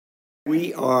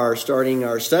We are starting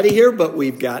our study here, but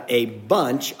we've got a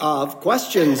bunch of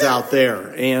questions out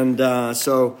there. And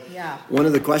one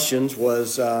of the questions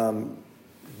was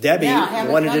Debbie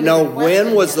wanted to know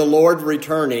when was the Lord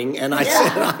returning, and I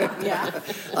said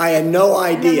I had no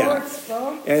idea.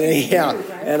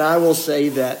 And I will say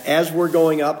that as we're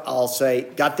going up, I'll say,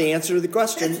 got the answer to the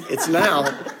question. It's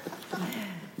now.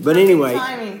 But anyway,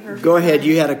 go ahead.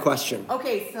 You had a question.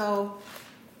 Okay, so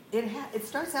it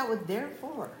starts out with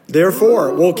therefore.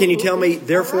 Therefore. Well, can you tell me,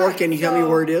 therefore, right, can you tell me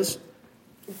where it is?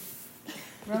 It's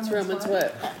Romans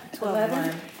what?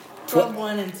 12:1.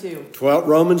 12:1 and 2.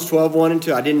 Romans 12:1 and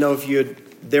 2. I didn't know if you had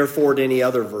therefore any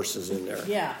other verses in there.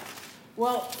 Yeah.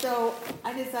 Well, so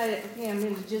I decided, okay, I'm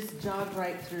going to just jog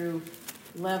right through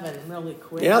 11 really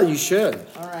quick. Yeah, you should.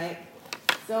 All right.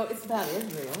 So it's about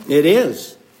Israel. It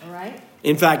is. All right.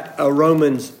 In fact,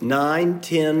 Romans 9,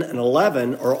 10, and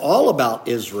 11 are all about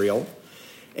Israel.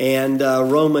 And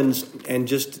Romans, and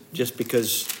just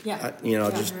because,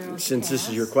 since this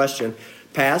is your question,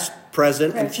 past,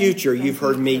 present, and future, you've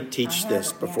heard me teach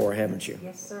this before, haven't you?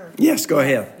 Yes, sir. Yes, go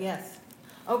ahead. Yes.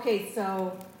 Okay,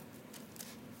 so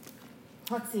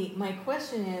let's see. My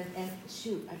question is, and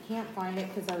shoot, I can't find it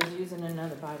because I was using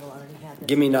another Bible. I already had this.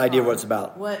 Give me an idea what it's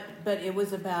about. But it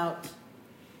was about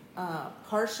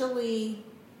partially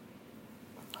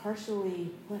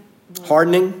what?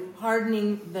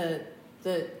 Hardening the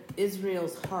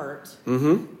Israel's heart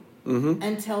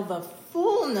until the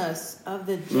fullness of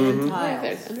the Gentiles. I have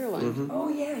that underlined. Oh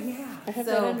yeah. I have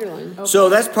that underlined. Okay. So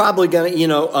that's probably going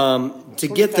to, to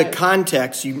get the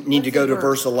context, you need to go to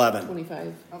verse 11. 25.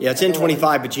 Okay. Yeah, it's in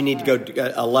 25, but you need to go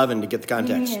to 11 to get the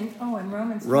context. In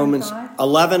Romans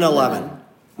 11:11.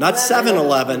 Not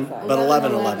 7:11, but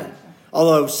 11:11.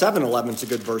 Although 7:11 is a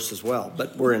good verse as well,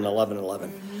 but we're in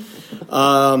 11:11.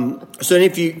 So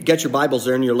if you get your Bibles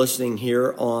there and you're listening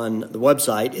here on the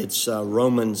website, it's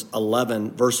Romans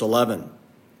 11, verse 11.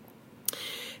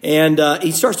 And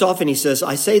he starts off and he says,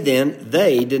 I say then,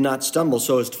 they did not stumble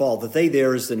so as to fall. The they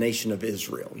there is the nation of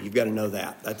Israel. You've got to know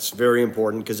that. That's very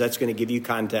important because that's going to give you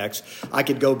context. I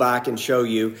could go back and show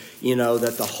you,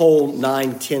 that the whole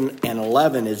 9, 10, and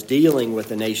 11 is dealing with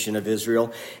the nation of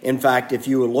Israel. In fact, if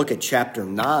you would look at chapter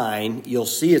 9, you'll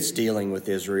see it's dealing with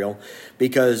Israel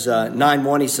because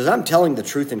 9:1, he says, I'm telling the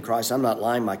truth in Christ. I'm not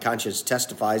lying. My conscience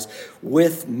testifies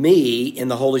with me in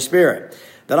the Holy Spirit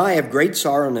that I have great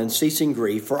sorrow and unceasing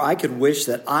grief, for I could wish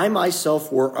that I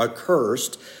myself were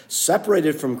accursed,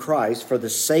 separated from Christ, for the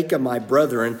sake of my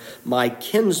brethren, my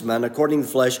kinsmen, according to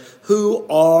the flesh, who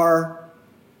are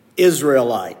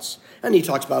Israelites. And he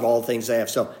talks about all the things they have.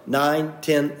 So 9,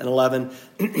 10, and 11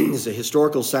 is a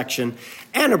historical section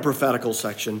and a prophetical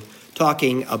section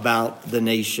talking about the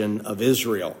nation of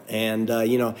Israel. And,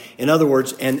 in other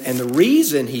words, and the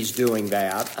reason he's doing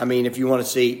that, if you want to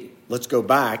see, let's go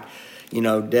back,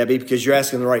 Debbie, because you're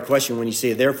asking the right question when you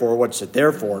say therefore, what's it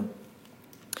there for?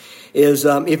 Is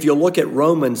if you look at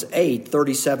Romans 8,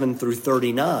 37 through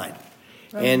 39.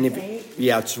 Romans 8?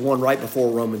 Yeah, it's one right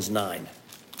before Romans 9.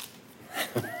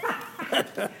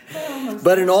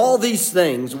 But in all these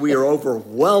things, we are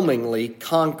overwhelmingly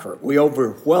conquer. We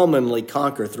overwhelmingly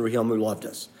conquer through him who loved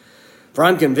us. For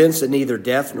I'm convinced that neither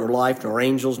death, nor life, nor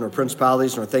angels, nor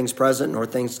principalities, nor things present, nor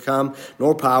things to come,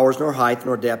 nor powers, nor height,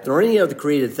 nor depth, nor any other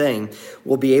created thing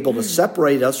will be able to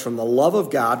separate us from the love of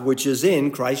God, which is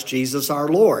in Christ Jesus our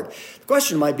Lord. The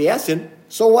question might be asking,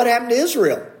 so what happened to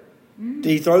Israel? Did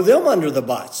he throw them under the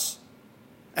bus?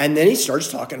 And then he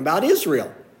starts talking about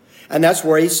Israel. And that's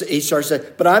where he starts saying,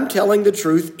 but I'm telling the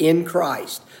truth in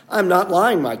Christ. I'm not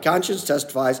lying. My conscience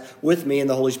testifies with me in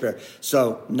the Holy Spirit.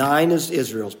 So 9 is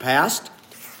Israel's past,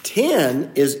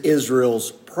 10 is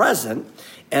Israel's present,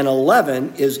 and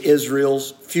 11 is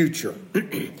Israel's future.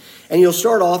 And you'll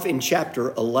start off in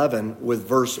chapter 11 with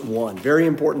verse 1. Very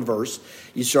important verse.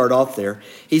 You start off there.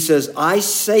 He says, I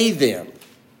say then.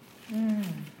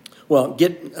 Well,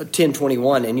 get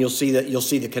 10:21 and you'll see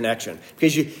the connection.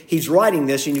 Because he's writing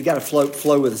this and you've got to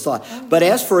flow with his thought. But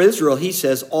as for Israel, he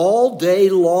says, all day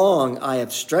long I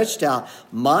have stretched out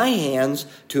my hands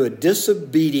to a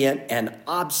disobedient and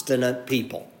obstinate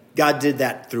people. God did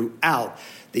that throughout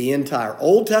the entire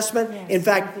Old Testament. Yes, in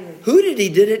fact, who did he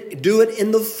do it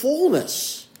in the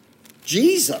fullness?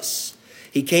 Jesus.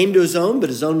 He came to his own, but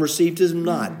his own received him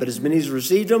not. But as many as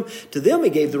received him, to them he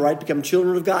gave the right to become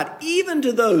children of God, even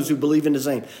to those who believe in his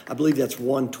name. I believe that's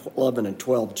 1:11 and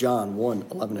 12, John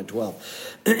 1:11 and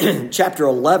 12. Chapter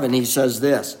 11, he says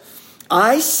this,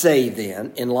 I say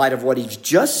then, in light of what he's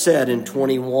just said in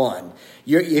 21,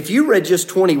 if you read just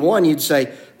 21, you'd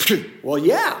say, well,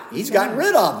 yeah, he's gotten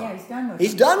rid of them. Yeah, he's done with them.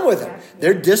 He's done with them. Yeah.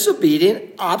 They're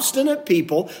disobedient, obstinate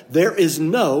people. There is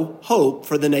no hope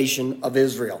for the nation of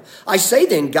Israel. I say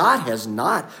then, God has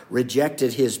not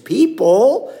rejected his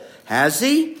people, has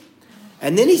he?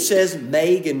 And then he says,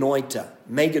 meganoita.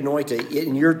 Meganoita,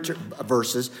 in your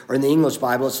verses, or in the English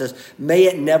Bible, it says, may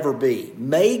it never be.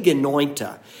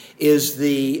 Meganoita is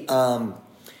the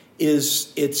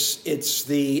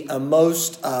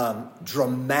most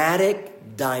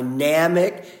dramatic,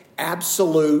 dynamic,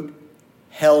 absolute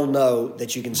hell no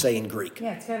that you can say in Greek.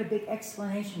 Yeah, it's got a big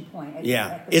exclamation point.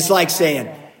 It's like saying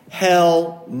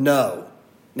hell no.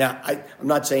 Now, I'm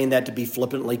not saying that to be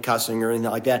flippantly cussing or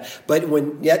anything like that, but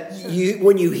when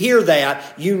you hear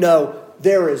that, you know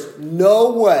there is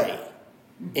no way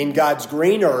in God's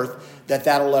green earth that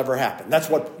that'll ever happen. That's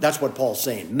what Paul's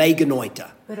saying.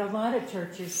 Meganoita. But a lot of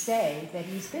churches say that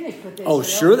he's finished with Israel. Oh,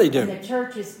 sure they do. And the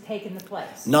church has taken the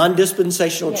place.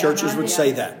 Non-dispensational churches would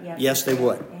say that. Yeah. Yes, they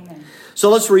would. Amen. So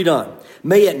let's read on.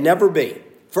 May it never be.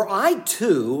 For I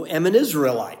too am an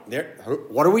Israelite.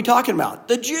 What are we talking about?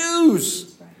 The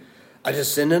Jews. A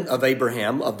descendant of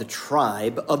Abraham of the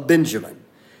tribe of Benjamin.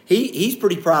 He's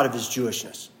pretty proud of his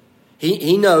Jewishness.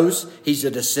 He knows he's a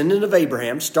descendant of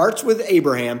Abraham, starts with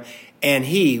Abraham, and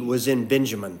he was in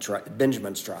Benjamin's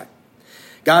tribe.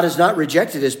 God has not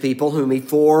rejected his people whom he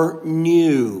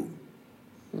foreknew.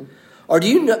 Or do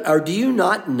you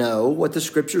not know what the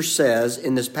scripture says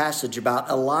in this passage about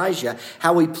Elijah,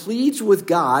 how he pleads with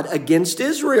God against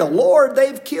Israel? Lord,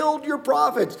 they've killed your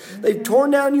prophets. They've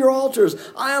torn down your altars.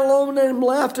 I alone am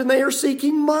left, and they are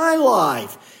seeking my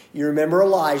life. You remember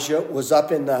Elijah was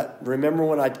up in the... Remember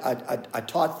when I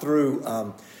taught through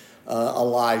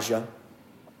Elijah?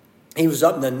 He was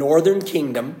up in the northern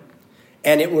kingdom,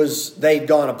 and they'd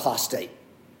gone apostate.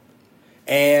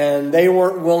 And they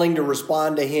weren't willing to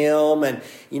respond to him. And,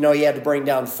 he had to bring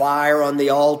down fire on the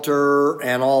altar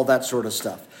and all that sort of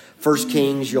stuff. 1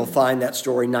 Kings, you'll find that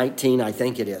story, 19, I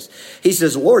think it is. He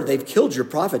says, Lord, they've killed your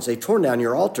prophets. They've torn down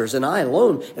your altars. And I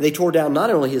alone, and they tore down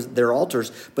not only their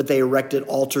altars, but they erected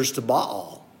altars to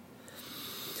Baal.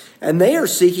 And they are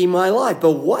seeking my life.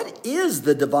 But what is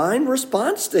the divine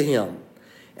response to him?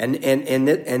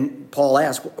 And Paul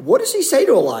asks, what does he say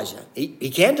to Elijah? He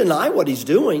can't deny what he's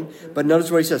doing, but notice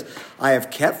what he says. I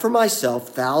have kept for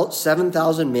myself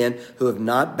 7,000 men who have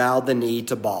not bowed the knee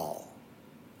to Baal.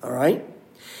 All right?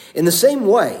 In the same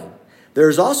way, there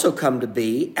has also come to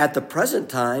be, at the present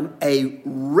time, a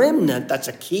remnant. That's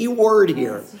a key word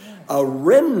here. A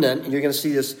remnant, and you're going to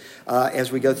see this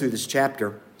as we go through this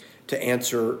chapter to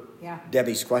answer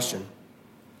Debbie's question,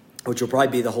 which will probably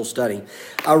be the whole study.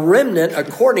 A remnant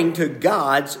according to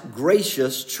God's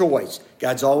gracious choice.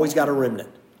 God's always got a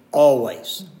remnant.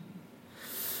 Always.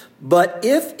 But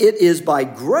if it is by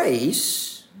grace,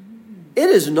 it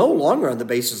is no longer on the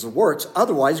basis of works.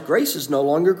 Otherwise, grace is no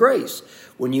longer grace.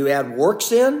 When you add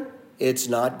works in, it's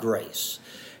not grace.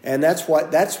 And that's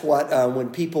what when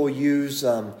people use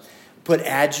put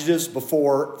adjectives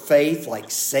before faith,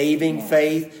 like saving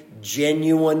faith,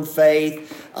 genuine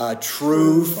faith,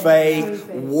 true faith,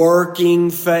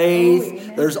 working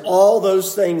faith. There's all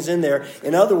those things in there.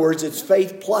 In other words, it's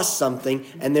faith plus something,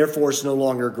 and therefore it's no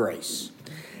longer grace.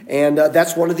 And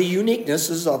that's one of the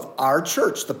uniquenesses of our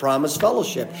church, the Promised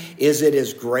Fellowship, is it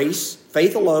is grace,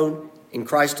 faith alone, in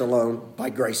Christ alone, by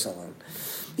grace alone.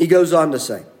 He goes on to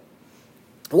say,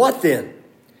 what then?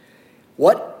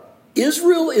 What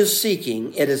Israel is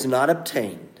seeking, it is not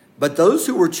obtained. But those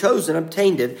who were chosen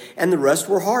obtained it, and the rest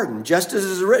were hardened. Just as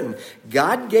it is written,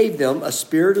 God gave them a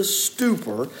spirit of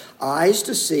stupor, eyes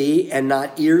to see and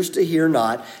not ears to hear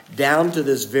not, down to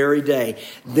this very day.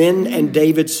 Then, and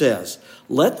David says,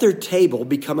 let their table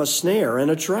become a snare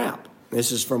and a trap.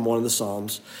 This is from one of the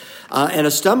Psalms. And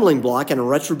a stumbling block and a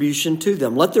retribution to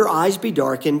them. Let their eyes be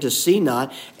darkened to see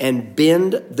not, and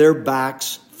bend their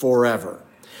backs forever.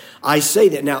 I say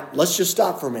that. Now, let's just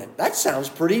stop for a minute. That sounds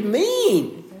pretty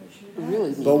mean.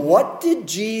 Really mean. But what did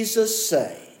Jesus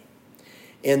say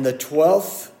in the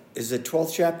 12th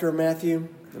chapter of Matthew?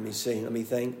 Let me see. Let me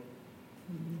think.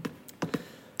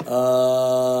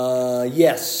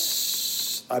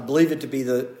 Yes. I believe it to be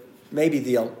maybe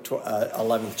the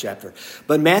 11th chapter.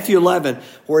 But Matthew 11,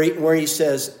 where he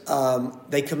says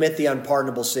they commit the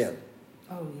unpardonable sin.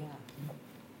 Oh, yeah.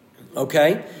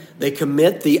 Okay? They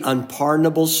commit the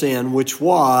unpardonable sin, which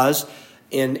was,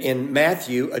 in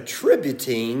Matthew,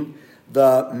 attributing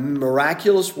the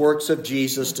miraculous works of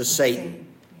Jesus to Satan.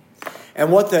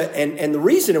 And the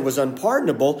reason it was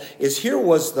unpardonable is here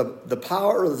was the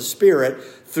power of the Spirit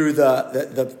through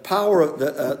the power of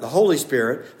the Holy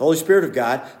Spirit of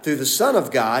God, through the Son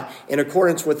of God, in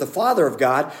accordance with the Father of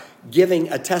God,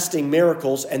 attesting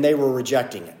miracles, and they were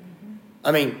rejecting it.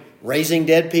 I mean, raising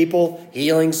dead people,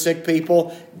 healing sick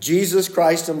people, Jesus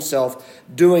Christ himself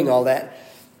doing all that.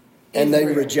 And they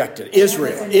rejected it.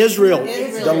 Israel,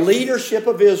 the leadership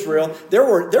of Israel. There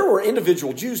were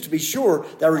individual Jews, to be sure,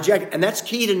 that rejected. And that's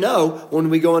key to know when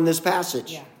we go in this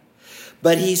passage. Yeah.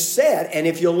 But he said, and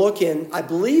if you look in, I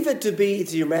believe it to be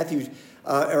either Matthew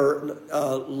or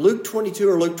Luke 22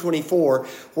 or Luke 24,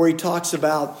 where he talks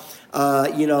about,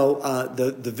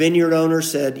 the vineyard owner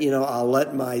said, I'll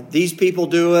let these people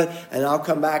do it, and I'll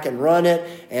come back and run it.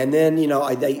 And then,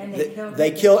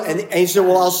 they kill, and he said,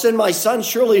 well, I'll send my son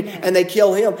surely, and they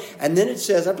kill him. And then it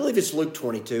says, I believe it's Luke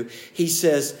 22, he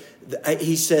says,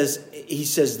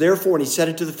 therefore, and he said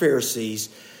it to the Pharisees,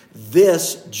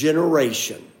 this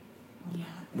generation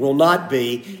will not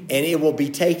be, and it will be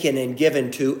taken and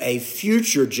given to a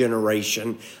future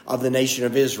generation of the nation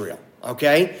of Israel.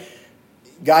 Okay?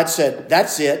 God said,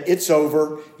 that's it. It's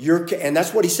over. And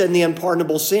that's what he said in the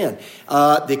unpardonable sin.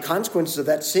 The consequences of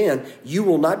that sin, you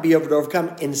will not be able to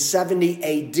overcome. In 70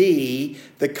 A.D.,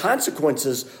 the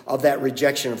consequences of that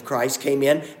rejection of Christ came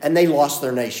in, and they lost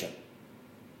their nation.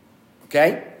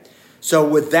 Okay? So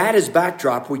with that as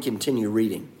backdrop, we continue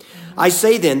reading. I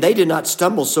say then, they did not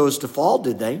stumble so as to fall,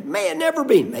 did they? May it never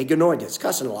be. May Ganoid is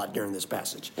cussing a lot during this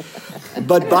passage.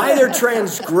 But by their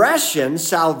transgression,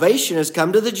 salvation has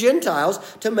come to the Gentiles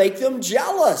to make them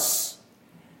jealous.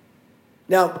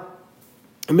 Now,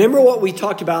 remember what we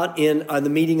talked about in the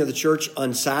meeting of the church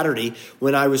on Saturday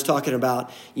when I was talking about,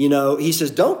 he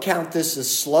says, don't count this as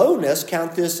slowness,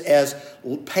 count this as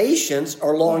patience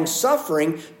or long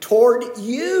suffering toward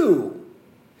you.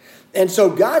 And so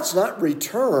God's not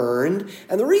returned.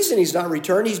 And the reason he's not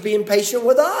returned, he's being patient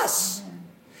with us.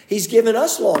 He's given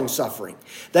us long suffering.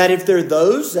 That if there are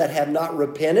those that have not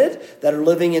repented, that are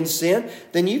living in sin,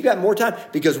 then you've got more time.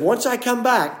 Because once I come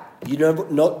back, you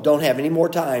don't have any more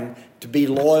time to be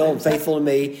loyal and faithful to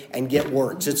me and get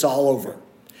works. It's all over.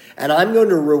 And I'm going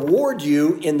to reward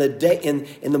you in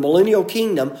the millennial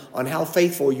kingdom on how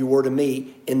faithful you were to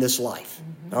me in this life.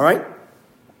 All right?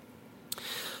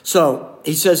 So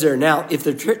he says there, now, if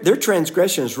their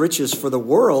transgression is riches for the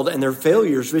world and their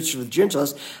failure is riches for the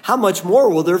Gentiles, how much more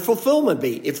will their fulfillment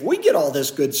be? If we get all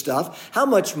this good stuff, how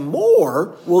much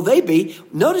more will they be?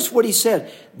 Notice what he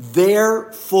said,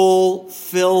 their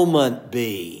fulfillment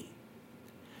be.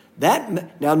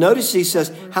 Now notice he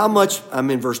says, how much, I'm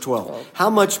in verse 12,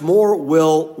 how much more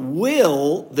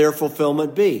will their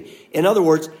fulfillment be? In other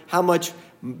words, how much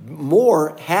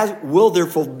more will their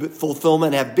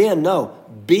fulfillment have been? No,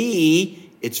 be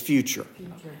its future.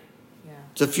 Yeah.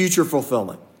 It's a future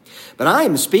fulfillment. But I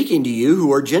am speaking to you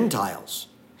who are Gentiles.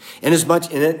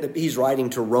 He's writing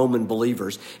to Roman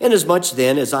believers. Inasmuch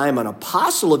then as I am an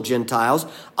apostle of Gentiles,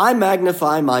 I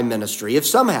magnify my ministry. If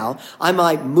somehow I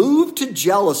might move to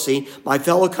jealousy my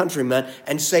fellow countrymen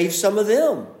and save some of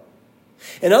them.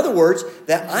 In other words,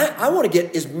 that I want to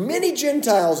get as many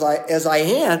Gentiles as I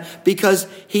can, because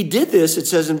he did this, it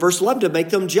says in verse 11, to make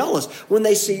them jealous. When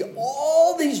they see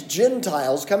all these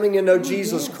Gentiles coming to know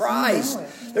Jesus Christ,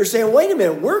 they're saying, wait a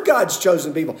minute, we're God's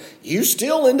chosen people. You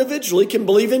still individually can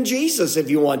believe in Jesus if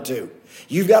you want to.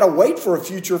 You've got to wait for a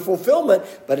future fulfillment,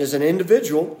 but as an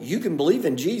individual, you can believe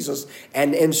in Jesus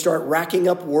and start racking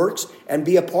up works and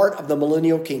be a part of the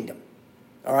millennial kingdom.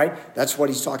 All right? That's what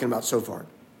he's talking about so far.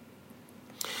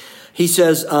 He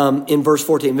says in verse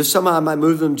 14, if somehow I might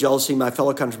move them jealousy, my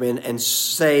fellow countrymen, and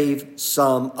save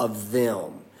some of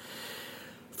them.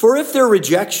 For if their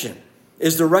rejection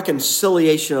is the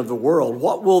reconciliation of the world,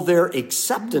 what will their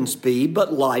acceptance be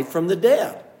but life from the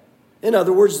dead? In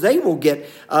other words, they will get,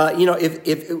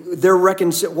 if their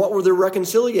what were their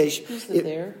reconciliation? Who's the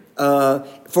there?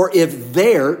 For if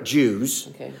their Jews,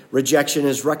 rejection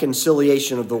is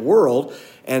reconciliation of the world,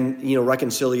 and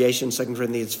reconciliation, 2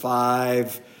 Corinthians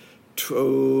 5.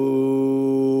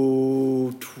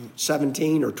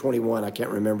 17 or 21, I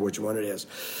can't remember which one it is.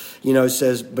 It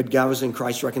says, but God was in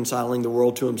Christ reconciling the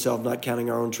world to himself, not counting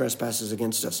our own trespasses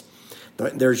against us.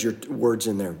 There's your words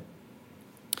in there.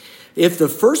 If the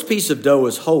first piece of dough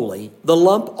is holy, the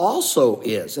lump also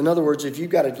is. In other words, if you've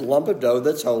got a lump of dough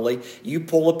that's holy, you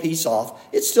pull a piece off,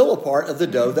 it's still a part of the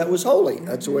dough that was holy.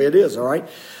 That's the way it is, all right?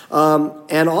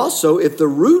 And also, if the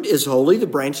root is holy, the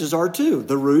branches are too.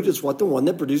 The root is the one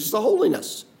that produces the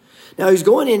holiness. Now,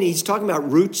 he's talking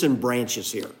about roots and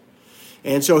branches here.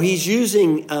 And so he's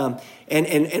using,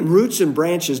 and roots and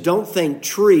branches, don't think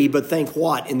tree, but think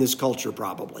what in this culture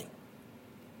probably?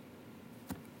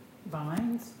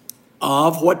 Vines?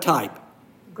 Of what type?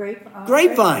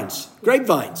 Grapevines.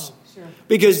 Grapevines. Sure.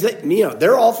 Because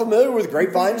they're all familiar with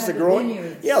grapevines that grow.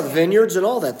 Vineyards. Yeah, the vineyards and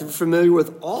all that. They're familiar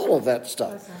with all of that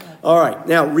stuff. All right,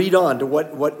 now read on to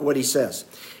what he says.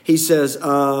 He says,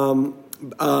 but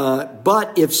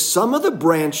if some of the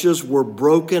branches were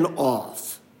broken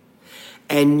off,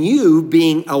 and you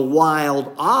being a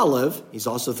wild olive, he's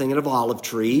also thinking of olive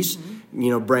trees,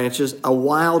 branches, a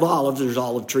wild olive, there's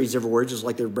olive trees everywhere, just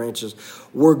like their branches,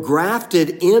 were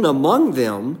grafted in among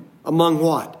them, among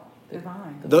what? The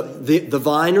vine. The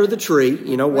vine or the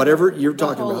tree, whatever you're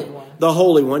talking about. One. The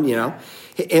holy one,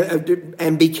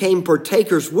 and became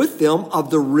partakers with them of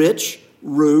the rich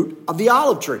root of the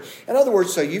olive tree. In other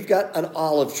words, so you've got an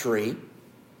olive tree,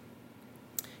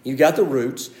 you've got the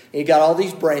roots, and you've got all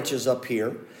these branches up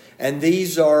here, and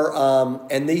it's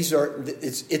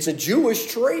a Jewish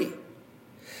tree.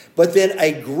 But then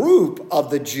a group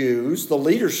of the Jews, the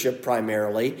leadership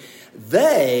primarily,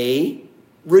 they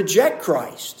reject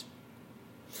Christ.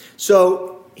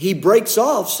 So he breaks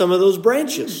off some of those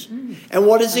branches. And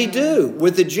what does he do?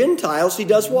 With the Gentiles, he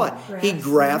does what? He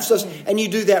grafts us. And you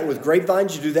do that with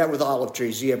grapevines, you do that with olive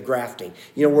trees. You have grafting.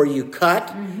 Where you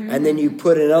cut and then you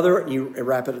put another, and you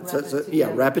wrap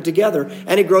it together,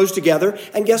 and it grows together.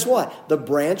 And guess what? The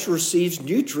branch receives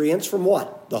nutrients from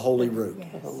what? The holy root.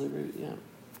 Yes. The holy root, yeah.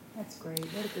 That's great.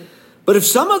 What a good... But if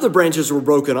some of the branches were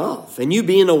broken off, and you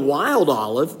being a wild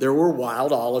olive, there were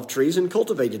wild olive trees and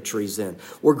cultivated trees then,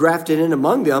 were grafted in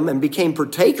among them and became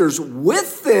partakers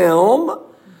with them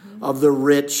of the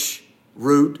rich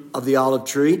root of the olive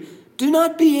tree, do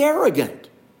not be arrogant.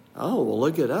 Oh, well,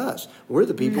 look at us. We're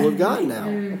the people of God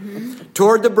now.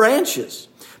 Toward the branches.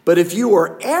 But if you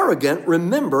are arrogant,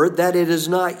 remember that it is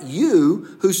not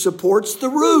you who supports the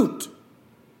root.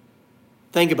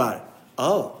 Think about it.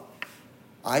 Oh,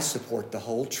 I support the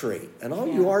whole tree. And all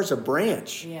you are is a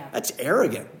branch. Yeah. That's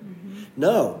arrogant.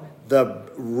 No,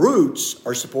 the roots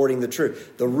are supporting the tree.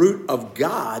 The root of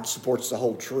God supports the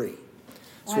whole tree.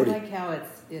 I like how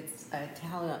it's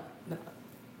italic.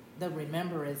 The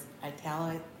remember is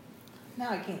italic. No,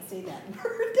 I can't say that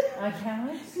word.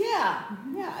 Italics? Yeah,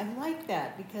 I like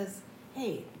that because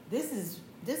hey, this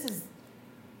is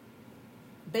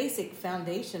basic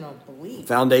foundational belief.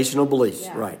 Foundational beliefs,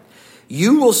 right.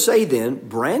 You will say then,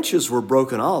 branches were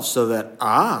broken off so that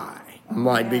I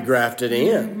might be grafted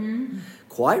in.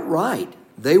 Quite right.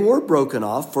 They were broken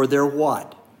off for their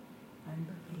what?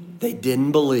 Unbelief. They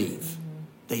didn't believe.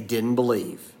 They didn't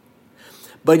believe.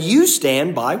 But you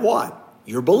stand by what?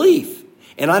 Your belief.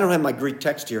 And I don't have my Greek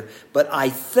text here, but I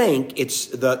think it's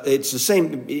the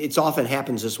same. It often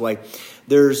happens this way.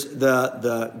 There's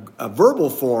the verbal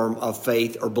form of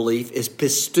faith or belief is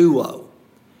pistuo.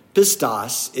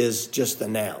 Pistos is just the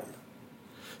noun.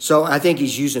 So I think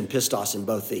he's using pistos in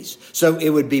both these. So it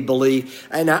would be believe.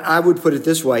 And I would put it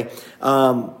this way,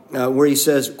 where he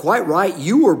says, quite right,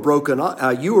 you were broken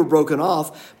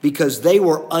off because they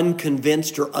were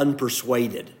unconvinced or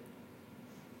unpersuaded.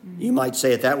 You might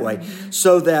say it that way.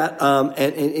 So that,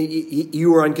 and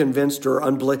you were unconvinced or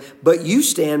unbelieved, but you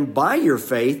stand by your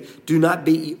faith. Do not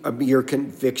be your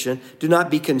conviction. Do not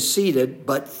be conceited,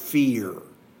 but fear.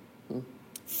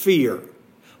 Fear.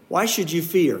 Why should you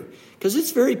fear? Because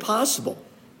it's very possible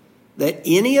that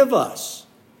any of us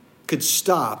could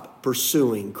stop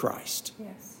pursuing Christ.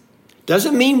 Yes.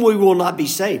 Doesn't mean we will not be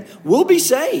saved. We'll be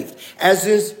saved, as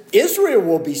is Israel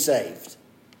will be saved.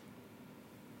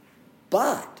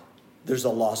 But there's a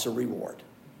loss of reward.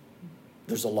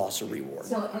 There's a loss of reward.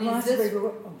 So a And loss is of this-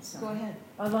 reward. Go ahead.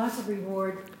 A loss of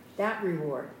reward, that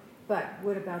reward. But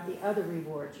what about the other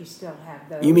rewards? You still have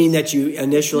those. You mean that you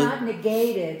initially... It's not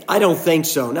negated. I don't think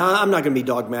so. Now, I'm not going to be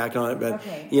dogmatic on it, but,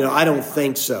 Okay. I don't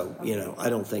think so. I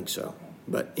don't think so. Okay.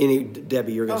 But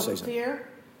Debbie, you're going to say something. Fear?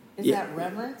 Is Yeah. that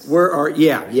reverence?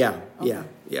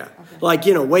 Yeah. Like,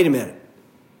 wait a minute.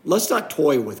 Let's not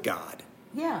toy with God.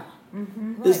 Yeah.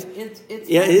 This- Right. It's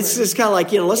Yeah, it's reverence. just kind of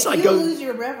like, let's if not you go... lose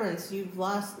your reverence, you've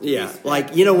lost. Yeah, respect.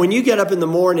 like, when you get up in the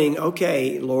morning,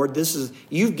 okay, Lord,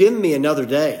 you've given me another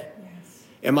day. Yes.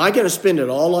 Am I going to spend it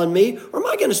all on me? Or am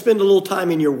I going to spend a little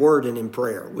time in your word and in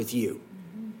prayer with you?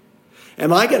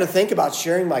 Am I going to think about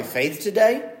sharing my faith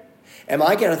today? Am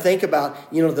I going to think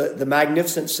about, the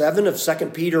magnificent 7 of 2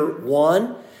 Peter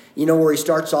 1, where he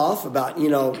starts off about,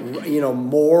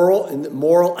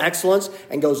 moral excellence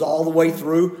and goes all the way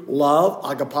through love,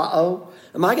 agapao?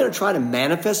 Am I going to try to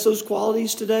manifest those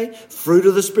qualities today? Fruit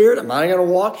of the Spirit? Am I going to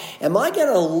walk? Am I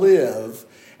going to live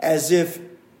as if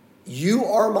you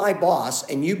are my boss,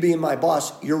 and you being my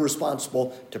boss, you're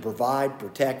responsible to provide,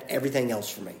 protect, everything else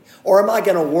for me? Or am I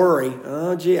going to worry,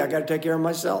 I got to take care of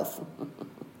myself?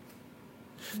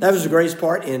 That was the greatest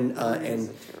part. And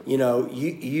you know,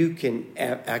 you can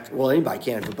act, well, anybody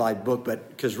can if you buy the book, but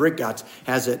because Rick Gotts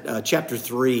has it, chapter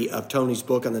 3 of Tony's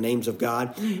book on the names of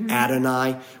God,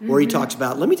 Adonai, where he talks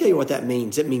about, let me tell you what that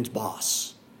means. It means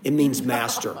boss. It means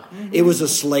master. It was a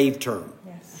slave term.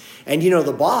 Yes. And you know,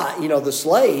 the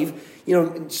slave, you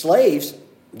know, slaves,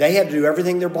 they had to do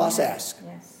everything their boss asked.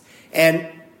 Yes. And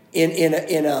in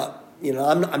a you know,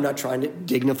 I'm not trying to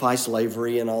dignify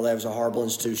slavery and all that. It was a horrible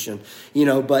institution, you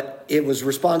know, but it was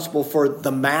responsible for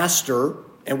the master,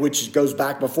 and which goes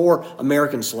back before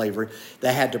American slavery,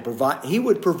 that had to provide. He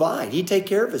would provide. He'd take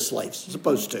care of his slaves,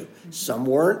 supposed to. Some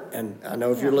weren't, and I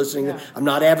know if you're listening, I'm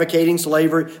not advocating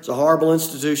slavery. It's a horrible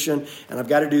institution, and I've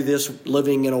got to do this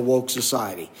living in a woke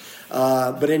society.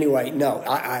 But anyway, no,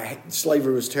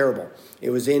 slavery was terrible. It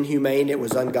was inhumane. It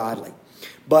was ungodly.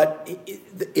 But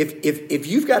if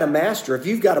you've got a master, if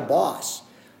you've got a boss,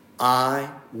 I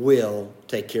will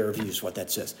take care of you is what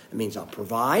that says. It means I'll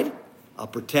provide, I'll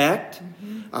protect,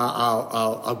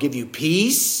 I'll give you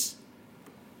peace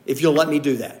if you'll let me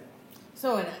do that.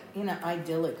 So in an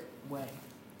idyllic way.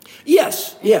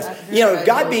 Yes. You know,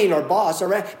 God idyllic. being our boss,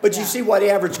 but you see what the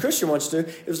average Christian wants to do.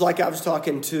 It was like I was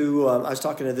talking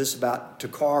to this to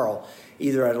Carl,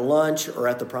 either at a lunch or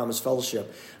at the Promise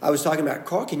Fellowship. I was talking about,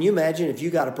 Carl, can you imagine if you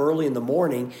got up early in the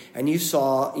morning and you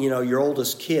saw, you know, your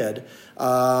oldest kid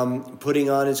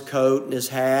putting on his coat and his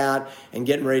hat and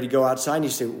getting ready to go outside, and you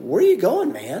say, where are you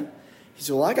going, man? He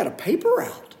said, well, I got a paper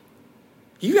route.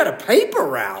 You got a paper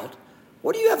route?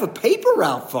 What do you have a paper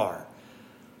route for?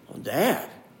 Well, Dad,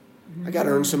 I got to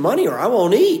earn some money or I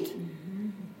won't eat.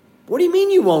 What do you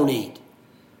mean you won't eat?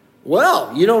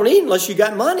 Well, you don't eat unless you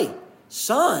got money.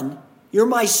 Son, you're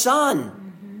my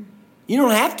son. You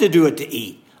don't have to do it to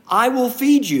eat. I will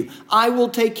feed you. I will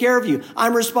take care of you.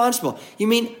 I'm responsible. You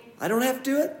mean I don't have to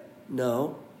do it?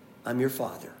 No, I'm your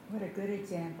father. What a good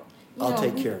example. I'll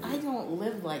take care of you. I don't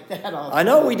live like that all the I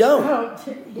know we don't. Oh,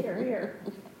 here.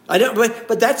 I don't,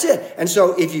 but that's it. And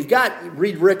so if you've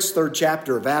read Rick's 3rd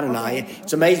chapter of Adonai,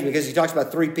 it's amazing because he talks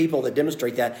about 3 people that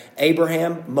demonstrate that: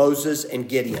 Abraham, Moses, and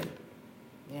Gideon.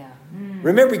 Yeah.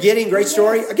 Remember Gideon? Great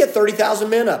story. I get 30,000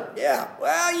 men up. Yeah.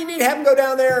 Well, you need to have them go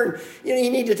down there, and you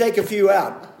need to take a few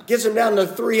out. Gets them down to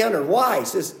 300. Why? He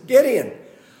says, Gideon,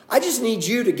 I just need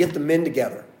you to get the men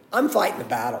together. I'm fighting the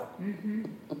battle.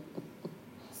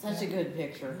 Such a good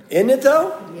picture. Isn't it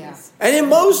though? Yeah. And then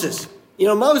Moses.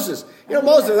 Moses,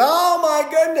 oh my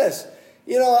goodness.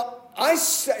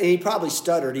 He probably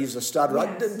stuttered. He's a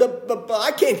stutterer. Yes.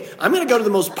 I can't. I'm going to go to the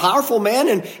most powerful man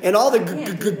and all the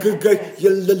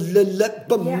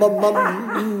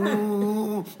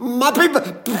my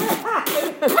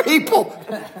people.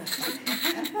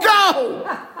 Go.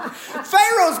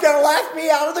 Pharaoh's going to laugh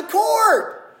me out of the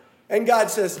court. And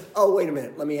God says, oh, wait a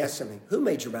minute. Let me ask something. Who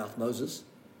made your mouth, Moses?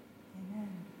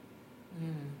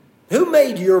 Who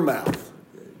made your mouth?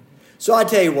 So I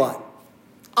tell you what,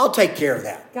 I'll take care of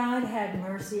that. God had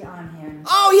mercy on him.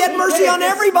 Oh, he had mercy on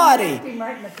everybody.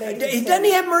 Doesn't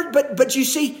he have mercy? But you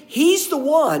see, he's the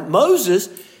one. Moses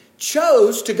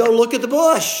chose to go look at the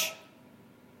bush.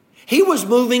 He was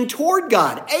moving toward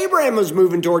God. Abraham was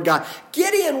moving toward God.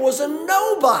 Gideon was a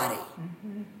nobody.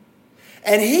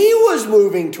 And he was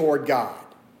moving toward God.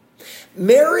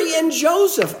 Mary and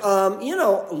Joseph,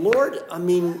 Lord, I'm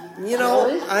We're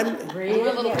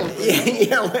a little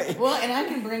confused. Well, and I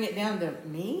can bring it down to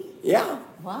me? Yeah.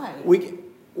 Why? We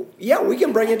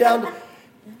can bring it down to,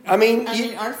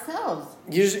 ourselves.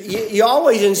 You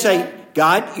always say,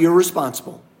 God, you're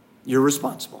responsible. You're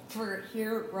responsible. For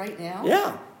here right now?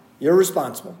 Yeah, you're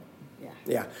responsible.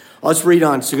 Yeah. Let's read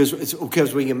on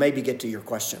because we can maybe get to your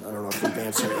question. I don't know if we've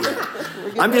answered it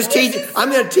yet. I'm just teaching. I'm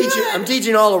going to teach you. I'm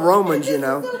teaching all the Romans, See,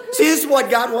 this is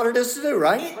what God wanted us to do,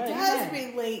 right? It does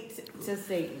relate to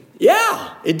Satan.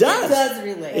 Yeah, it does. It does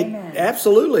relate.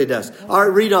 Absolutely it does. All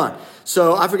right, read on.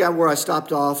 So I forgot where I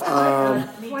stopped off.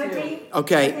 Me too.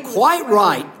 Okay, quite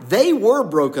right. They were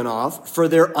broken off for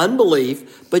their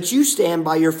unbelief, but you stand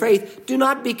by your faith. Do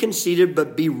not be conceited,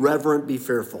 but be reverent, be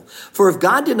fearful. For if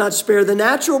God did not spare the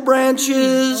natural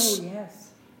branches,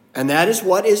 and that is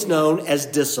what is known as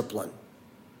discipline.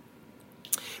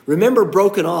 Remember,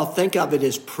 broken off, think of it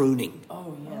as pruning.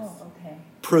 Oh, yes. Okay.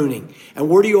 Pruning. And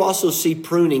where do you also see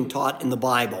pruning taught in the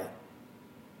Bible?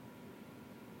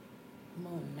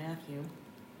 Matthew.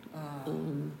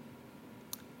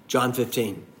 John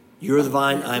 15. You're the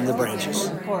vine, I'm the branches.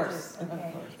 Of course.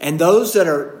 Okay. And those that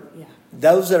are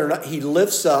not, he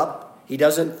lifts up, he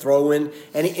doesn't throw in,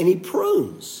 and he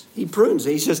prunes. He prunes.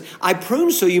 He says, I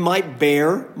prune so you might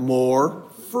bear more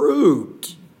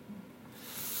fruit.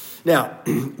 Now,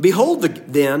 behold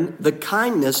then the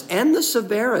kindness and the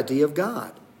severity of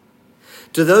God.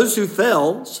 To those who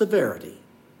fell, severity,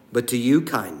 but to you,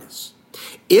 kindness.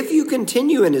 If you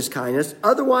continue in his kindness,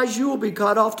 otherwise you will be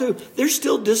cut off too. There's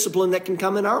still discipline that can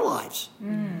come in our lives.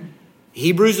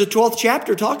 Hebrews, the 12th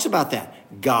chapter, talks about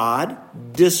that. God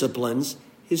disciplines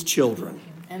his children.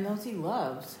 And those he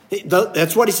loves.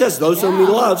 That's what he says. Those whom he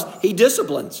loves, he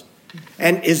disciplines.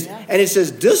 And it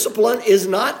says discipline is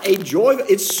not a joy.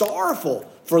 It's sorrowful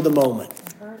for the moment.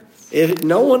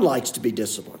 No one likes to be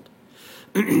disciplined.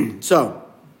 So,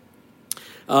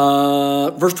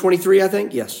 verse 23, I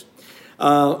think. Yes.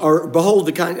 Or behold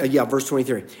the kind. Verse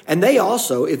 23. And they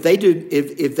also, if they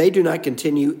do not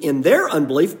continue in their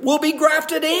unbelief, will be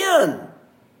grafted in.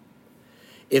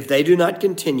 If they do not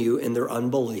continue in their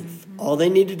unbelief, all they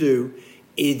need to do,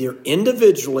 either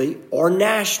individually or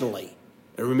nationally.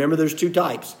 And remember, there's two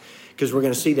types, because we're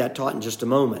going to see that taught in just a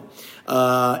moment.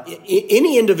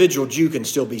 Any individual Jew can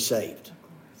still be saved.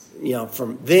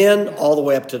 From then all the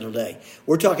way up to today.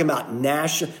 We're talking about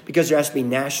national, because there has to be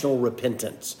national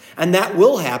repentance. And that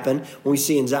will happen when we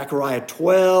see in Zechariah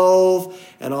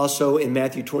 12 and also in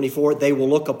Matthew 24, they will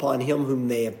look upon him whom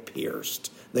they have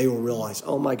pierced. They will realize,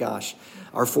 oh my gosh,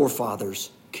 our forefathers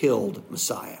killed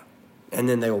Messiah. And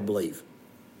then they will believe.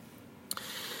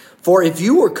 For if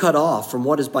you were cut off from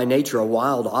what is by nature a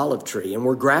wild olive tree and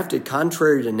were grafted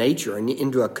contrary to nature and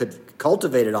into a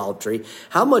cultivated olive tree,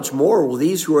 how much more will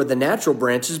these who are the natural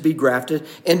branches be grafted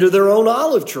into their own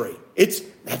olive tree?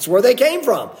 That's where they came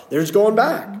from. They're just going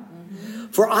back.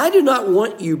 For I do not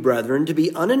want you, brethren, to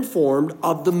be uninformed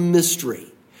of the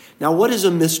mystery. Now, what is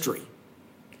a mystery?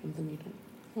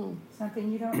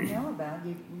 Something you don't know about.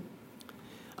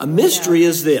 A mystery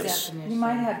is this. You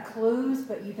might have clues,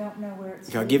 but you don't know where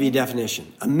it's I'll give you a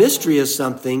definition. A mystery is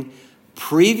something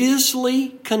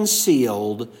previously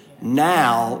concealed,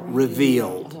 now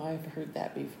revealed. Oh, I've heard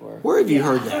that before. Where have you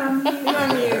heard that?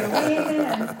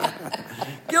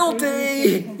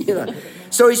 Guilty.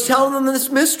 So he's telling them this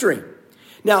mystery.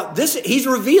 Now, he's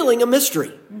revealing a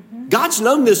mystery. God's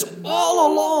known this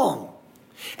all along.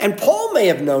 And Paul may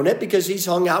have known it because he's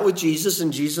hung out with Jesus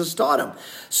and Jesus taught him.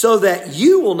 So that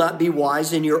you will not be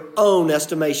wise in your own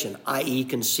estimation, i.e.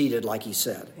 conceited, like he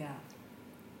said. Yeah.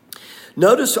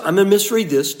 Notice, I'm going to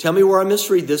misread this. Tell me where I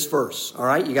misread this verse. All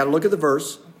right, you got to look at the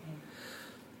verse. Okay.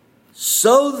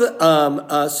 So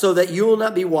that you will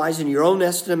not be wise in your own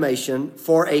estimation,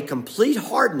 for a complete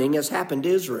hardening has happened to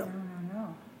Israel.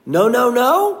 No.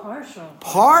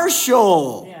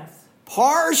 Partial. Yes.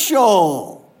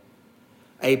 Partial.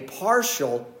 A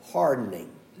partial hardening.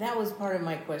 That was part of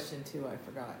my question too. I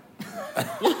forgot.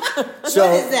 So,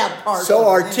 what is that partial? So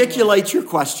articulate your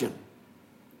question.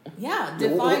 Yeah,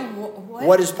 define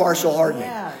what is partial hardening.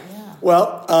 Yeah.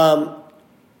 Well,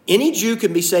 any Jew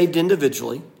can be saved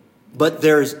individually, but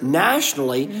there's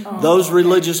nationally those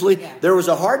religiously. Yeah. There was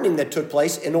a hardening that took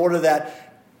place in order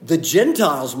that the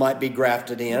Gentiles might be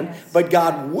grafted in, but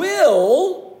God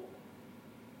will,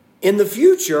 in the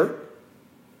future,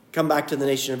 come back to the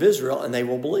nation of Israel, and they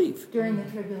will believe. During the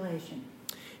tribulation.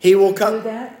 He will come. Do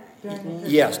that?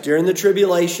 Yes, during the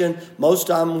tribulation. Most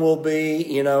of them will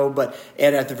be, and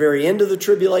at the very end of the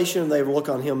tribulation, they will look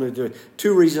on him and do it.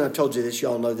 Two reasons, I've told you this, you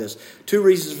all know this. Two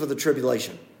reasons for the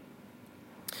tribulation.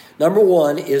 Number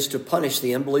one is to punish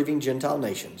the unbelieving Gentile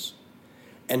nations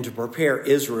and to prepare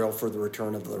Israel for the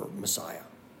return of the Messiah,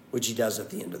 which he does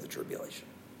at the end of the tribulation.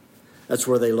 That's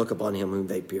where they look upon him whom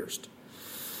they pierced.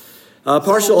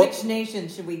 So which nation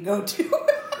should we go to?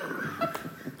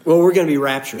 Well, we're going to be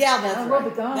raptured. Yeah, that's right. We'll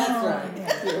be gone. That's right.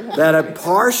 Yeah. That a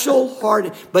partial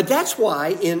hardening. But that's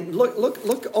why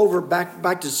look over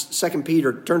back to 2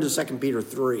 Peter. Turn to 2 Peter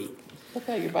 3. Look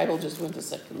how your Bible just went to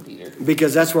 2 Peter.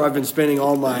 Because that's where I've been spending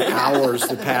all my hours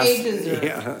the past.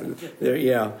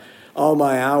 All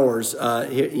my hours,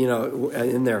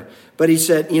 in there. But he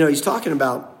said, he's talking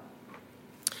about.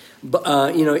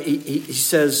 He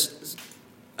says.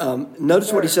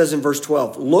 Notice what he says in verse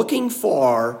 12. Looking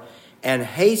for and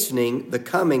hastening the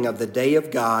coming of the day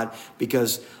of God,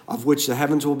 because of which the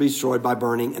heavens will be destroyed by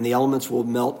burning and the elements will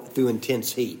melt through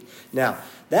intense heat. Now,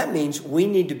 that means we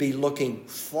need to be looking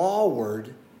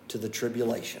forward to the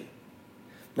tribulation.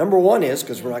 Number one is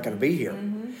because we're not going to be here.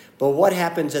 Mm-hmm. But what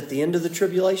happens at the end of the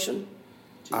tribulation?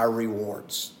 Our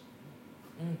rewards.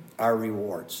 Our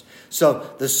rewards. So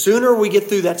the sooner we get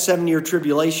through that 7-year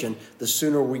tribulation, the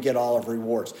sooner we get all of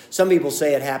rewards. Some people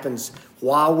say it happens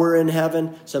while we're in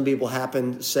heaven. Some people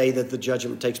say that the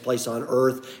judgment takes place on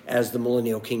earth as the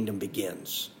millennial kingdom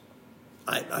begins.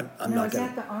 I'm not Is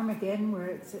that the Armageddon where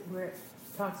it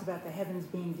talks about the heavens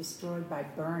being destroyed by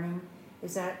burning?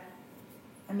 Is that?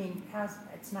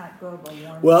 It's not global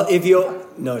warming. Well,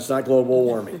 no, it's not global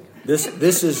warming. This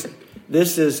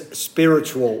This is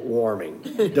spiritual warming,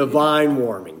 divine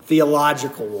warming,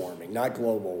 theological warming, not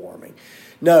global warming.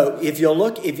 No, if you'll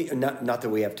look, not that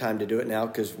we have time to do it now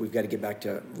because we've got to get back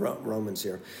to Romans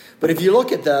here. But if you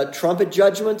look at the trumpet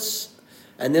judgments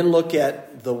and then look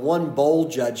at the one bowl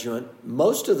judgment,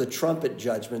 most of the trumpet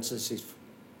judgments,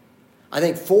 I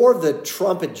think 4 of the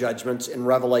trumpet judgments in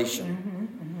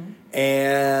Revelation,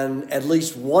 and at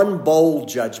least one bowl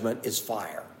judgment is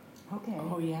fire. Okay.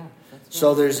 Oh, yeah. That's right.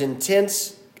 So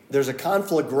there's a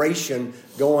conflagration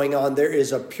going on. There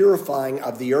is a purifying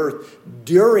of the earth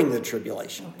during the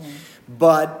tribulation. Okay.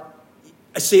 But,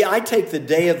 see, I take the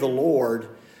day of the Lord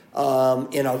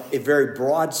in a very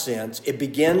broad sense. It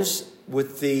begins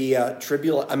with the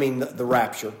the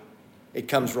rapture. It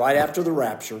comes right after the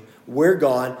rapture. We're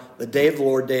gone. The day of the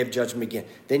Lord, day of judgment begin.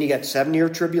 Then you got 7-year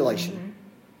tribulation.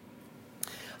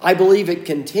 I believe it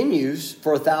continues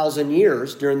for 1,000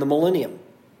 years during the millennium.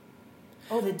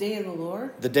 Oh, the day of the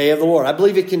Lord? The day of the Lord. I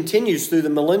believe it continues through the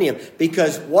millennium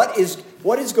because what is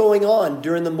going on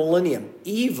during the millennium?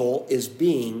 Evil is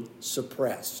being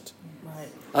suppressed. Right.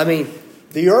 I mean,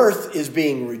 the earth is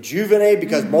being rejuvenated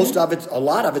because a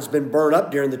lot of it's been burned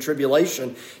up during the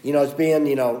tribulation. It's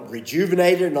being,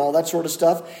 rejuvenated and all that sort of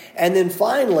stuff. And then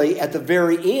finally, at the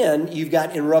very end, you've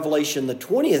got in Revelation, the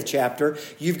 20th chapter,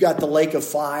 you've got the lake of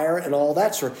fire and all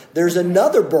that sort of. There's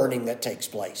another burning that takes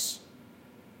place.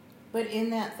 But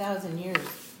in that 1,000 years,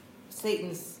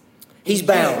 He's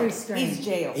bound. He's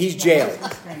jailed. He's jailed.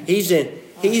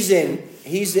 He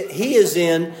is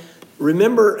in,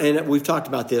 remember, and we've talked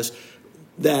about this,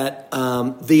 that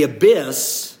the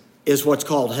abyss is what's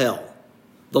called hell.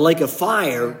 The lake of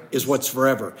fire is what's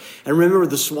forever. And remember,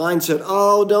 the swine said,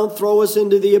 "Oh, don't throw us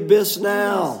into the abyss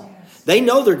now." Yes. They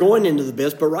know they're going into the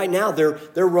abyss, but right now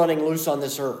they're running loose on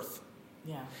this earth.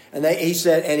 Yeah. And he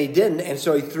said, and he didn't, and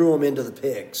so he threw them into the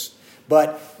pigs.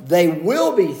 But they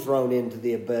will be thrown into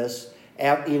the abyss,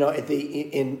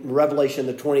 in Revelation,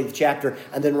 the 20th chapter,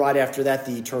 and then right after that,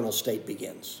 the eternal state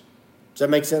begins. Does that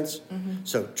make sense? Mm-hmm.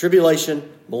 So,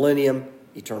 tribulation, millennium,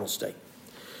 eternal state.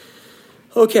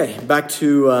 Okay, back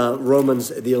to Romans,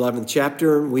 the 11th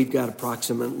chapter. We've got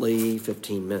approximately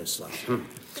 15 minutes left.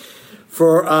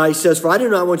 He says, "For I do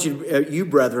not want you,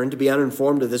 brethren, to be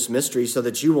uninformed of this mystery, so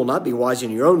that you will not be wise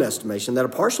in your own estimation, that a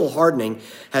partial hardening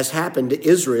has happened to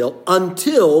Israel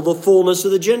until the fullness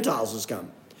of the Gentiles has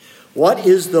come." What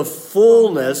is the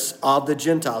fullness of the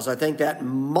Gentiles? I think that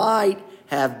might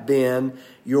have been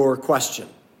your question.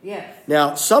 Yes.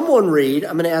 Now, someone read,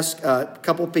 I'm going to ask a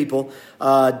couple of people.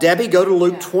 Debbie, go to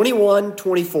Luke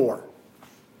 21:24.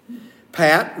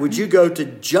 Pat, would you go to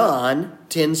John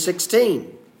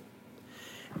 10:16?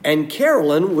 And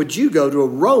Carolyn, would you go to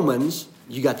Romans,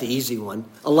 you got the easy one,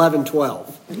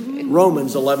 11:12.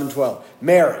 Romans 11:12.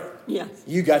 Mary, yes,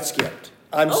 you got skipped.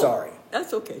 I'm sorry.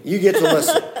 That's okay. You get to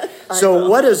listen. So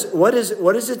what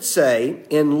does it say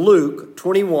in Luke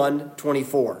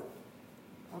 21:24?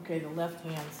 Okay, the left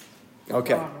hand's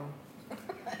Okay. problem.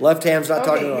 Left hand's not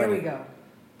talking Okay, about here we it. go.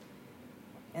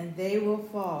 "And they will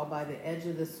fall by the edge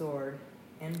of the sword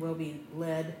and will be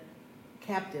led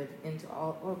captive into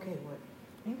all..." Okay, what?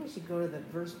 Maybe we should go to the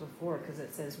verse before because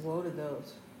it says, "Woe to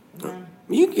those."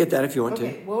 You can get that if you want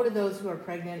Okay, "Woe to those who are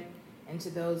pregnant and to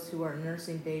those who are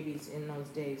nursing babies in those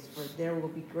days, for there will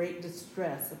be great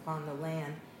distress upon the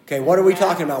land." Okay, what are we wrath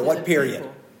talking about? to What the period?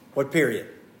 people. What period?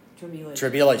 Tribulation.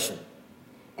 Tribulation.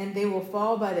 "And they will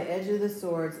fall by the edge of the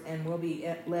swords and will be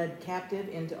led captive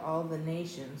into all the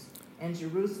nations, and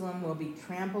Jerusalem will be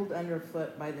trampled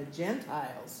underfoot by the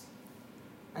Gentiles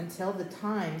until the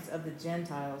times of the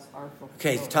Gentiles are fulfilled."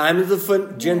 Okay, the time of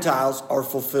the Gentiles are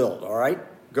fulfilled, all right?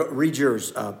 Go read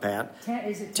yours, Pat.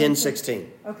 Is it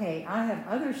 10:16. Okay, "I have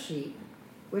other sheep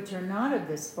which are not of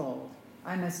this fold.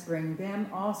 I must bring them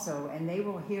also, and they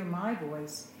will hear my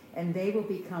voice, and they will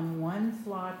become one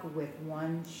flock with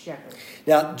one shepherd."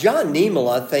 Now, John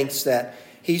Niemela thinks that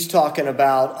he's talking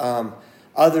about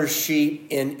other sheep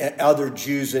in other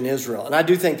Jews in Israel. And I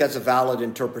do think that's a valid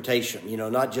interpretation,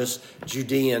 not just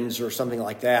Judeans or something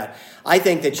like that. I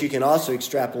think that you can also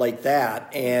extrapolate that,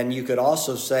 and you could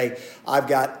also say, I'm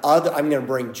going to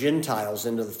bring Gentiles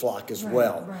into the flock as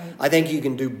well. Right. I think you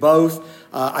can do both.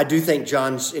 I do think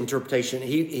John's interpretation,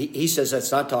 he says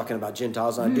that's not talking about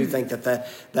Gentiles, and I do think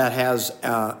that has,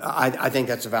 I think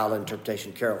that's a valid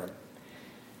interpretation. Carolyn.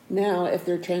 Now, if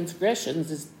their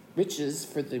transgressions is riches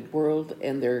for the world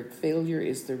and their failure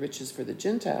is the riches for the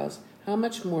Gentiles, how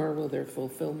much more will their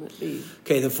fulfillment be?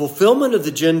 Okay, the fulfillment of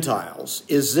the Gentiles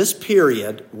is this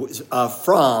period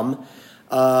from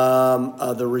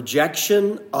the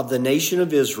rejection of the nation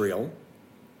of Israel.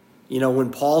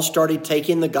 When Paul started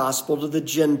taking the gospel to the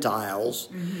Gentiles,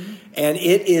 and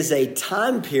it is a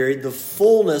time period, the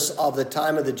fullness of the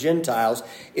time of the Gentiles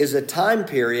is a time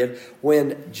period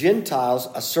when Gentiles,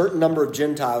 a certain number of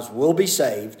Gentiles will be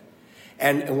saved.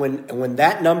 And when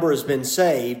that number has been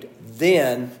saved,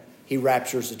 then he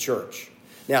raptures the church.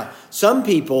 Now, some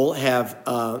people have,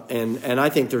 and I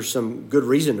think there's some good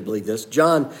reason to believe this.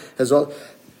 John has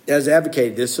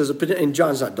advocated this, and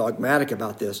John's not dogmatic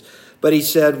about this, but he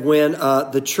said when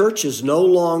the church is no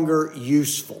longer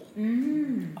useful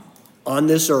on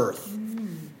this earth,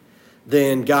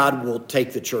 then God will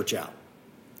take the church out.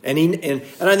 And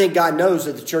I think God knows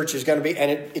that the church is going to be,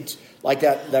 and it's like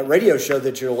that radio show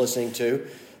that you're listening to,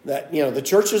 that the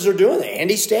churches are doing it.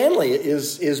 Andy Stanley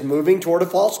is moving toward a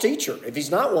false teacher, if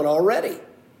he's not one already.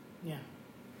 Yeah.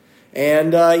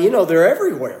 And they're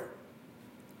everywhere.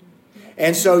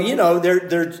 And so,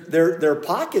 there are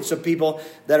pockets of people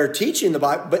that are teaching the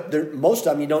Bible, but most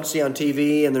of them you don't see on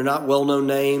TV, and they're not well-known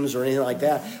names or anything like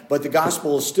that. But the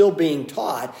gospel is still being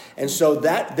taught. And so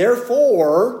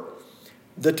therefore,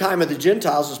 the time of the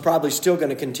Gentiles is probably still going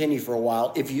to continue for a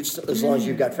while, as long as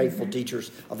you've got faithful teachers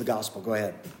of the gospel. Go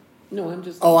ahead. No, I'm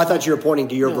just... Oh, I thought you were pointing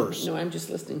to your verse. No, I'm just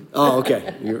listening. Oh,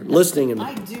 okay. You're listening.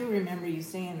 I do remember you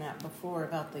saying that before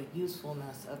about the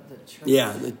usefulness of the church.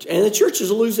 Yeah, and the church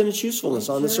is losing its usefulness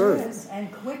on this earth. Is, and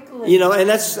quickly. And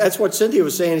that's what Cynthia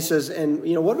was saying. He says, and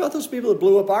what about those people that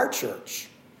blew up our church?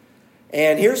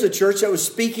 And here's a church that was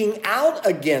speaking out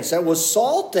against, that was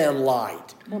salt and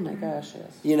light. Oh my gosh,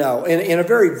 yes. In a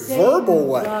very verbal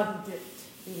way. Loved it.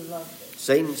 He loved it.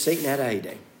 Satan had a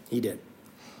heyday. He did.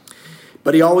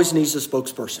 But he always needs a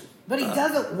spokesperson. But he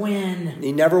doesn't win.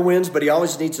 He never wins, but he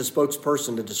always needs a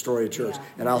spokesperson to destroy a church. Yeah.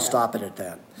 And I'll stop it at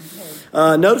that.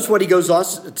 Okay. Notice what he goes on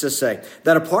to say.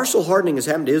 That a partial hardening has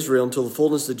happened to Israel until the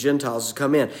fullness of the Gentiles has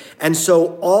come in. And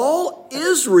so all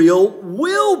Israel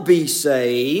will be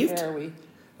saved. Where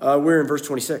are we? We're in verse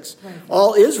 26.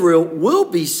 All Israel will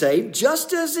be saved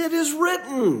just as it is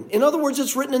written. In other words,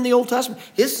 it's written in the Old Testament.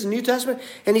 This is the New Testament.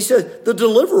 And he says, the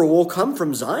deliverer will come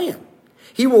from Zion.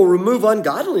 He will remove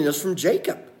ungodliness from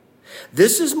Jacob.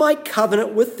 This is my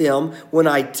covenant with them when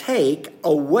I take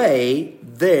away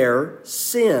their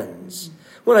sins.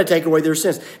 When I take away their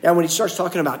sins. Now, when he starts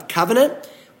talking about covenant,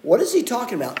 what is he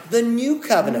talking about? The new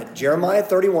covenant. Jeremiah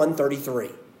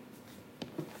 31:33.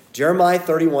 Jeremiah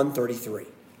 31:33.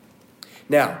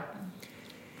 Now,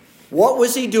 what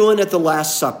was he doing at the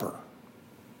Last Supper?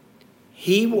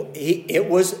 It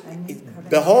was,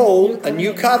 behold, a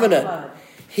new covenant.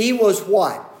 He was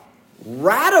what?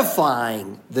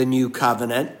 Ratifying the new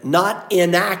covenant, not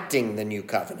enacting the new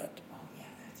covenant. Oh, yeah,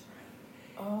 that's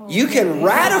right. You can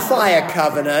ratify a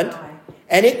covenant,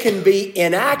 and it can be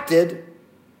enacted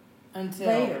Until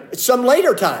later. some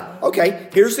later time. Okay,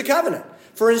 here's the covenant.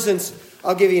 For instance,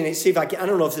 I'll give you see if I can. I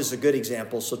don't know if this is a good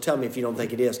example, so tell me if you don't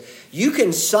think it is. You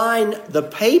can sign the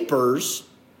papers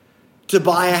to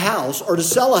buy a house or to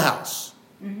sell a house.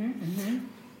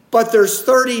 But there's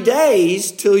 30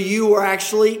 days till you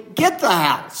actually get the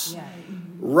house. Yeah.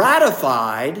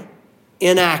 Ratified,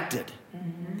 enacted.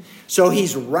 So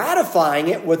he's ratifying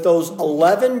it with those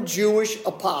 11 Jewish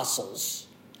apostles.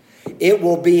 It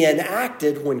will be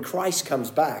enacted when Christ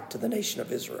comes back to the nation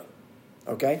of Israel.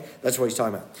 Okay? That's what he's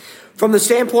talking about. From the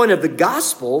standpoint of the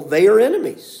gospel, they are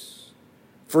enemies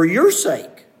for your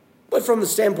sake. But from the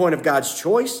standpoint of God's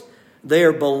choice, they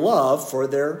are beloved for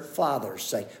their father's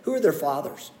sake. Who are their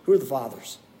fathers? Who are the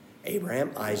fathers? Abraham,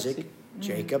 Isaac,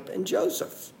 Jacob, and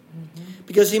Joseph.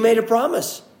 Because he made a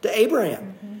promise to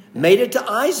Abraham. Made it to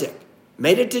Isaac.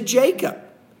 Made it to Jacob.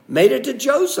 Made it to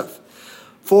Joseph.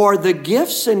 For the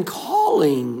gifts and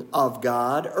calling of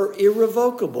God are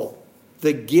irrevocable.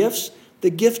 The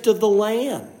gift of the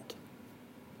land.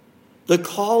 The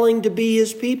calling to be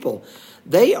his people.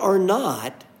 They are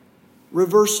not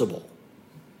reversible.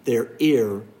 They're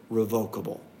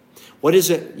irrevocable. What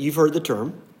is it? You've heard the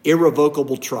term.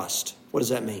 Irrevocable trust. What does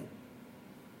that mean?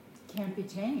 Can't be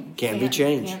changed. Can't be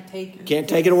changed. Can't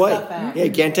take it away. stuff back. Yeah,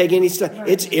 you can't take any stuff. Right.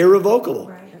 It's irrevocable.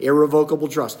 Right. Irrevocable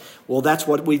trust. Well, that's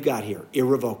what we've got here.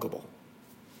 Irrevocable.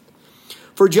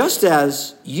 For just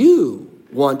as you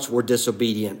once were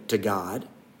disobedient to God,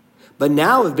 but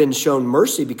now have been shown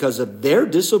mercy because of their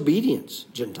disobedience,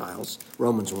 Gentiles,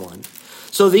 Romans 1.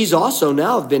 So these also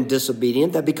now have been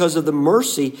disobedient, that because of the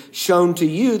mercy shown to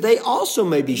you, they also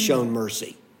may be shown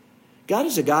mercy. God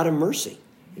is a God of mercy.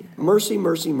 Mercy,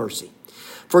 mercy, mercy.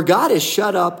 For God has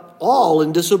shut up all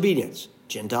in disobedience.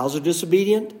 Gentiles are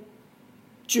disobedient.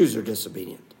 Jews are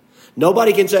disobedient.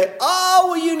 Nobody can say, oh,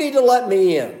 well, you need to let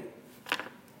me in.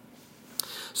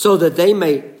 So that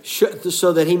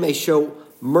he may show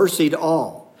mercy to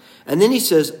all. And then he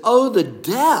says, oh, the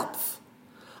depth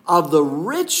of the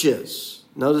riches.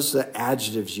 Notice the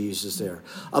adjectives he uses there.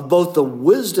 Of both the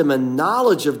wisdom and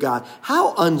knowledge of God.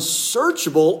 How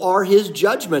unsearchable are his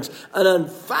judgments and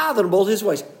unfathomable his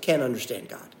ways. Can't understand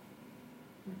God.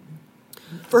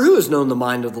 For who has known the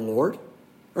mind of the Lord?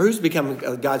 Or who's become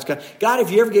God's God? God,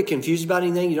 if you ever get confused about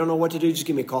anything, you don't know what to do, just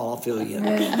give me a call. I'll fill you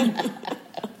in.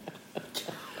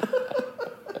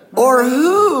 Or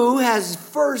who has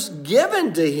first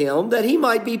given to him that he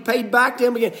might be paid back to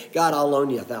him again? God, I'll loan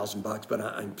you $1,000, but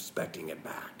I'm expecting it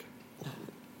back.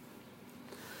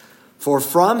 For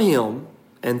from him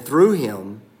and through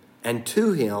him and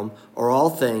to him are all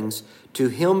things. To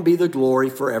him be the glory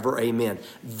forever. Amen.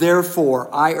 Therefore,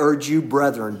 I urge you,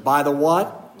 brethren, by the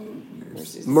what?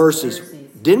 Mercies.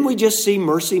 Didn't we just see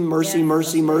mercy, mercy, Yes,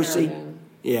 mercy, mercy?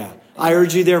 Yeah. I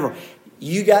urge you, therefore.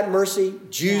 You got mercy.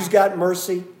 Jews got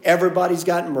mercy. Everybody's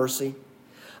got mercy.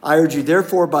 I urge you,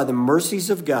 therefore, by the mercies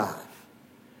of God,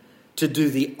 to do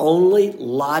the only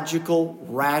logical,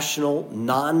 rational,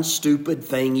 non-stupid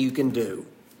thing you can do.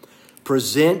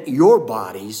 Present your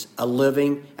bodies a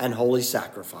living and holy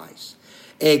sacrifice,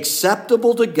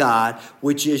 acceptable to God,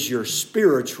 which is your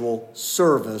spiritual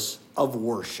service of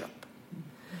worship.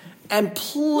 And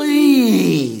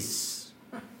please,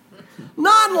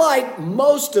 not like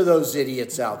most of those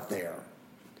idiots out there.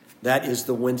 That is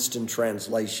the Winston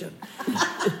translation.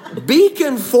 Be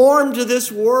conformed to this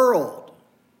world.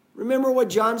 Remember what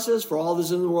John says, for all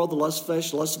this in the world, the lust of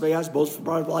flesh, the lust of eyes, both for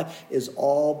pride of life, is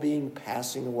all being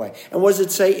passing away. And what does it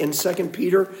say in 2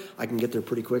 Peter? I can get there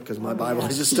pretty quick because my Bible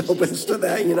just opens to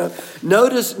that, you know.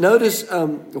 Notice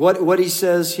what he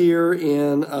says here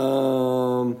in, it's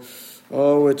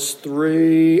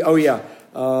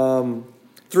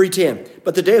 3:10.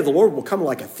 But the day of the Lord will come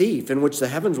like a thief, in which the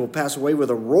heavens will pass away with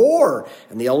a roar,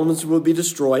 and the elements will be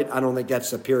destroyed. I don't think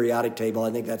that's a periodic table.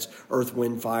 I think that's earth,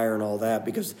 wind, fire, and all that,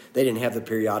 because they didn't have the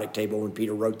periodic table when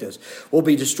Peter wrote this. Will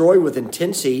be destroyed with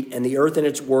intense heat, and the earth and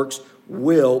its works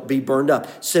will be burned up.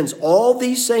 Since all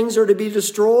these things are to be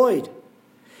destroyed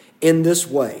in this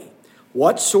way,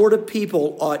 what sort of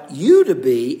people ought you to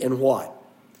be in what?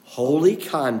 Holy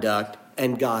conduct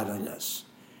and godliness.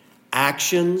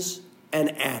 Actions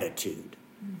and attitude.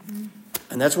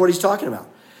 And that's what he's talking about.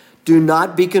 Do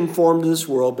not be conformed to this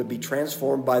world, but be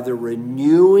transformed by the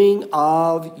renewing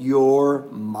of your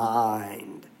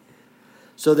mind,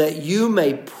 so that you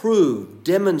may prove,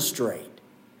 demonstrate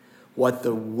what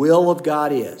the will of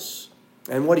God is.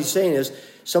 And what he's saying is,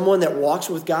 someone that walks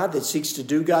with God, that seeks to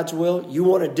do God's will, you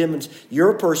want to demonstrate.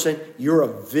 You're a person, you're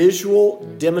a visual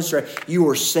demonstrator. You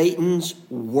are Satan's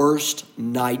worst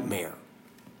nightmare.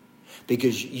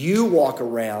 Because you walk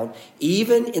around,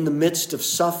 even in the midst of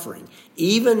suffering,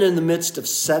 even in the midst of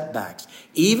setbacks,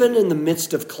 even in the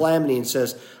midst of calamity, and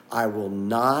says, I will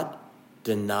not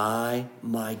deny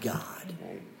my God.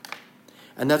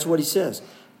 And that's what he says.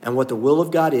 And what the will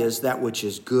of God is, that which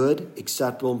is good,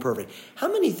 acceptable, and perfect. How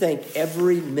many think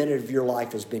every minute of your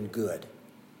life has been good?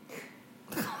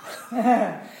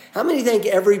 How many think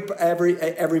every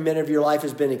minute of your life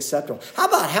has been acceptable?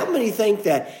 How many think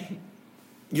that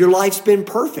your life's been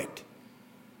perfect?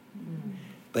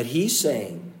 But he's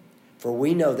saying, for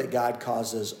we know that God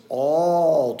causes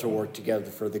all to work together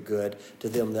for the good to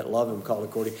them that love him, called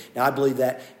according. Now, I believe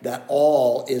that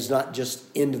all is not just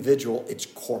individual, it's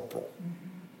corporal.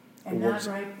 And not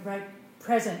right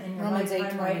present in your Romans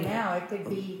lifetime 8:28. right now. It could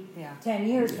be 10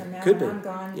 years from now Could be. when I'm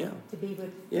gone to be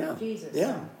with Jesus.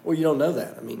 Yeah. Well, you don't know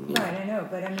that. I mean, Right, I know,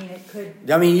 but I mean, it could.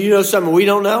 I mean, you know something we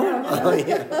don't know? No.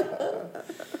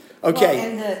 Okay.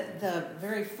 Well, and the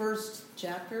very first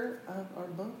chapter of our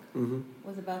book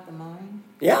was about the mind.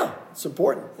 Yeah, it's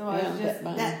important. So I was just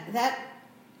that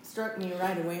struck me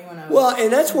right away when I was. Well,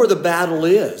 and that's where the battle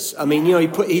is. I mean, you know,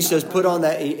 he says, put on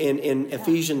that in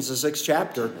Ephesians, the 6th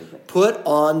chapter, put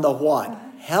on the what?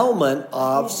 Helmet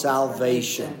of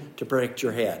salvation to protect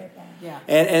your head. Yeah.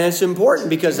 And it's important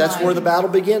because that's where the battle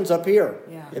begins, up here.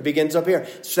 Yeah. It begins up here.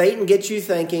 Satan gets you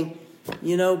thinking,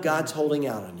 you know, God's holding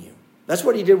out on you. That's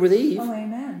what he did with Eve. Oh,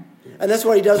 amen. And that's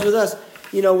what he does with us.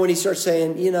 You know, when he starts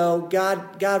saying, you know,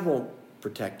 God won't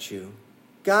protect you.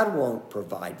 God won't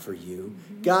provide for you.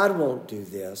 God won't do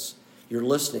this. You're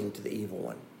listening to the evil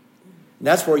one. And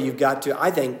that's where you've got to, I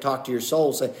think, talk to your soul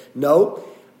and say, no,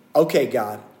 okay,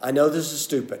 God, I know this is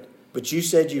stupid, but you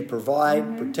said you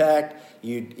provide, protect,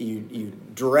 you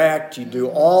direct, you do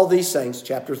all these things,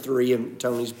 chapter 3 in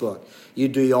Tony's book. You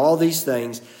do all these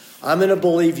things. I'm going to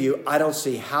believe you. I don't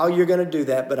see how you're going to do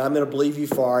that, but I'm going to believe you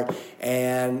for it,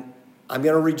 and I'm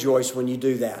going to rejoice when you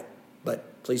do that.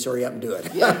 But Please hurry up and do it.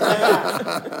 But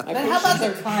how about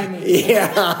the timing?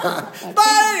 Yeah.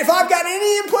 But if I've got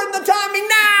any input in the timing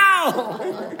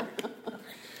now.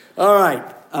 All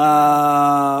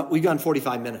right. We've gone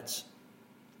 45 minutes.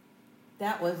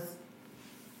 That was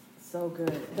so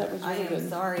good. That was really I am good.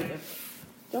 sorry if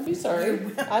Don't be sorry.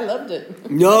 I loved it.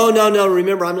 No.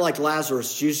 Remember, I'm like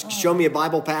Lazarus. Just show me a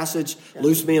Bible passage,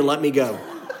 loose me, and let me go.